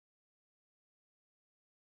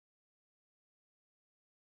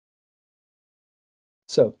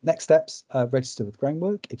So next steps, register with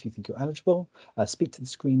Groundwork if you think you're eligible, speak to the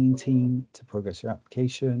screening team to progress your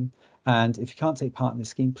application. And if you can't take part in the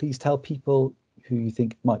scheme, please tell people who you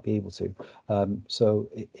think might be able to. So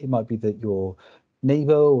it might be that your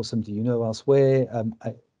neighbour or somebody you know elsewhere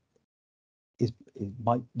it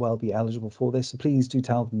might well be eligible for this. So please do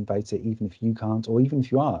tell them about it, even if you can't, or even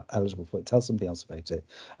if you are eligible for it, tell somebody else about it,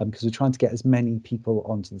 because we're trying to get as many people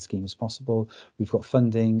onto the scheme as possible. We've got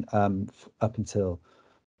funding up until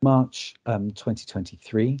March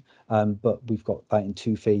 2023, but we've got that in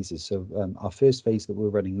two phases. So our first phase that we're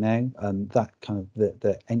running now, that kind of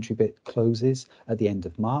the entry bit closes at the end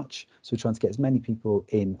of March. So we're trying to get as many people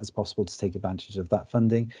in as possible to take advantage of that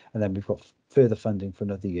funding. And then we've got further funding for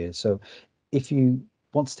another year. So if you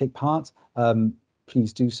want to take part,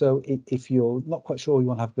 please do so. If you're not quite sure, you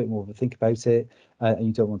want to have a bit more of a think about it, and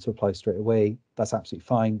you don't want to apply straight away, that's absolutely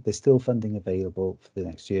fine. There's still funding available for the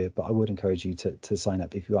next year, but I would encourage you to sign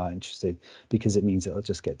up if you are interested, because it means it'll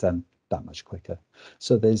just get done that much quicker.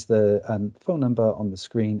 So there's the phone number on the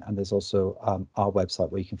screen, and there's also our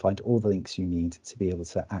website where you can find all the links you need to be able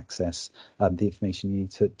to access the information you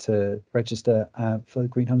need to register for the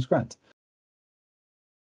Green Homes Grant.